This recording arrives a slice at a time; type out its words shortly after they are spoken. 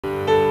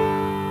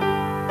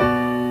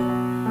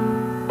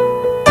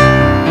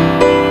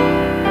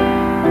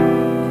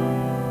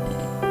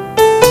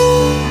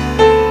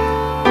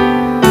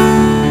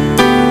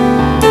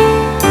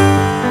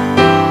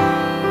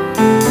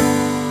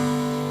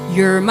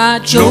my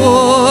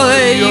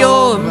joy,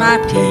 you're my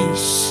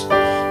peace.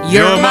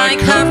 You're my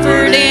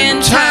comfort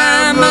in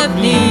time of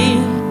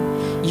need.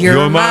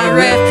 You're my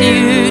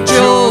refuge,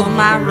 you're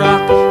my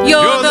rock.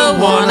 You're the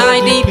one I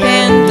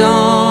depend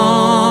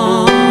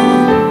on.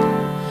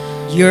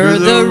 You're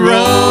the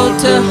road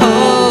to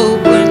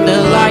hope when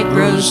the light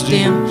grows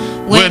dim,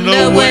 when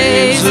the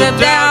waves of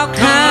doubt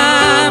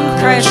come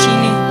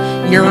crashing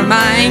in. You're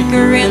my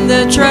anchor in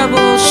the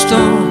troubled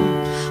storm,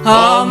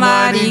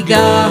 Almighty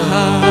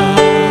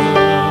God.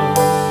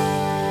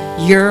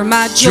 You're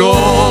my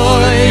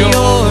joy,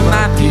 you're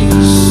my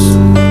peace.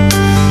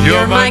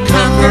 You're my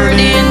comfort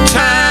in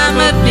time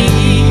of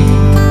need.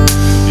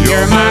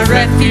 You're my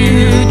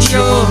refuge,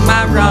 you're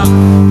my rock.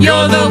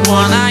 You're the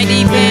one I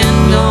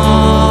depend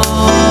on.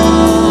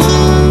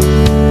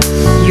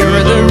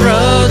 You're the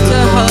road to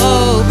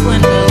hope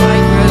when the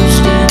light grows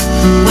dim,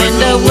 when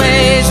the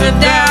waves of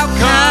doubt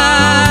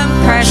come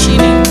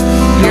crashing in.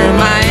 You're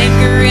my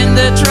anchor in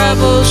the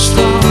troubled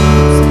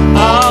storms,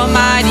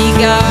 Almighty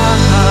God.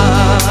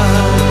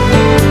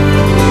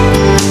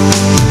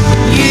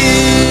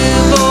 You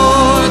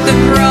bore the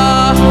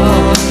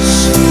cross,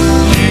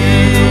 you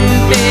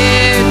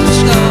bear the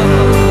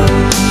scars.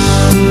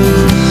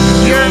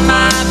 You're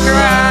my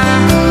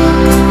bright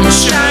and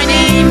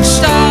shining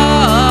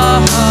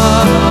star.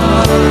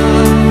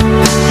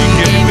 You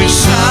gave me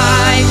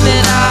sight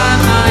that I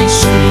might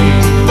see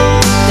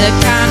the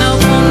kind of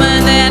woman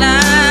that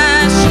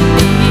I should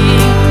be.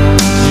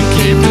 You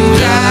came to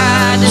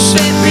die to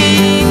set me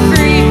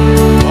free,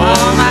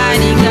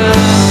 Almighty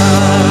God.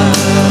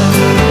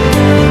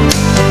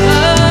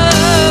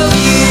 Oh,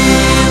 you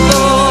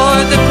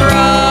bore the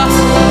cross,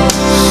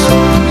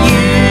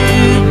 you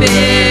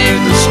bear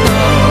the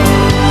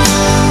scars.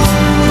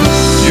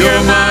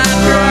 You're my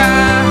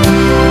bright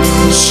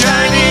and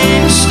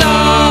shining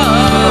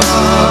star.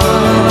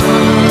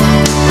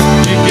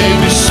 You gave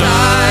me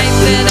sight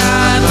that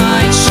I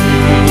might see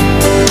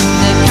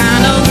the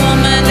kind of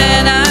woman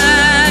that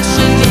I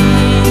should be.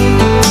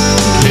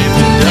 Came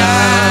to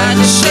die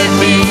to set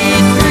me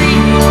free,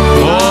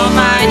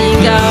 Almighty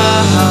God.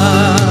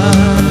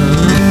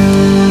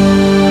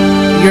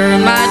 You're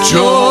my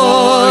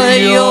joy,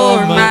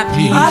 you're my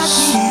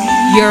peace.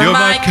 You're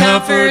my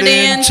comfort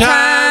in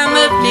time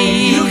of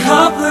need.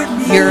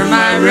 You're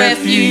my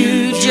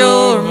refuge,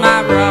 you're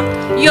my rock.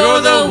 You're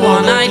the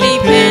one I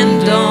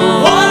depend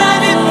on.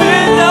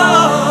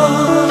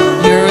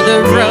 You're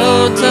the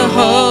road to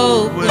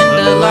hope when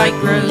the light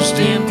grows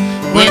dim,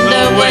 when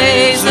the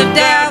waves of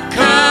doubt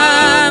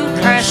come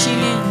crashing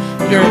in.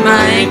 You're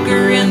my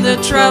anchor in the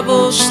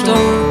troubled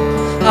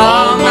storm,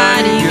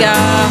 Almighty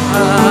God.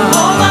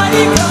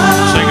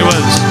 Sing it with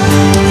us.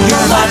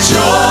 You're my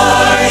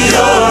joy,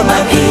 you're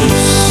my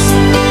peace.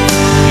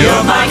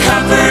 You're my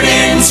comfort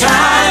in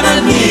time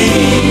of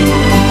need.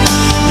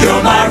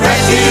 You're my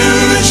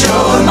refuge,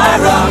 you're my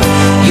rock.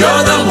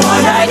 You're the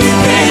one I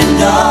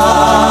depend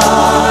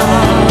on.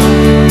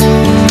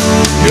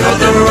 You're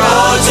the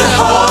road to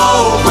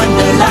hope when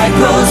the light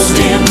grows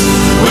dim,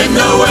 when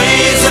the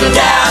waves of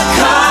doubt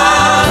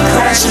come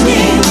crashing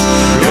in.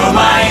 You're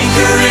my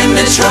anchor in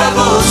the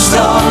troubled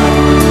storm,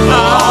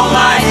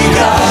 Almighty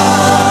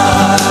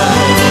God.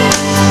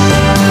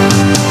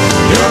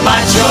 You're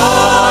my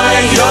joy,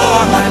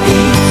 you're my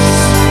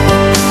peace.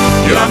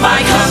 You're my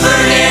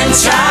comfort in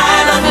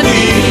time of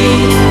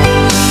need.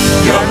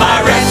 You're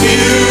my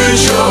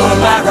refuge, you're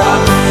my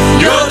rock.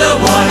 You're the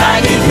one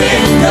I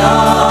depend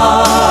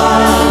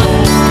on.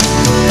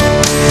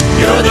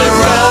 You're the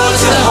road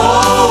to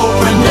hope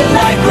when the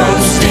light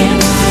grows dim,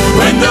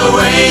 when the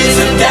waves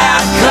of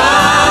doubt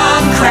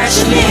come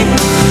crashing in.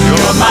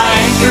 You're my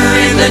anchor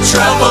in the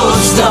troubled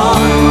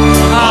storm,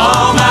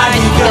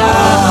 Almighty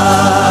God.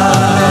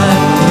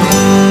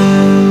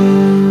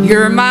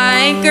 You're my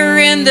anchor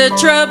in the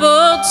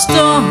troubled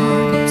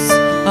storms,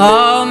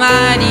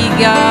 Almighty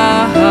God.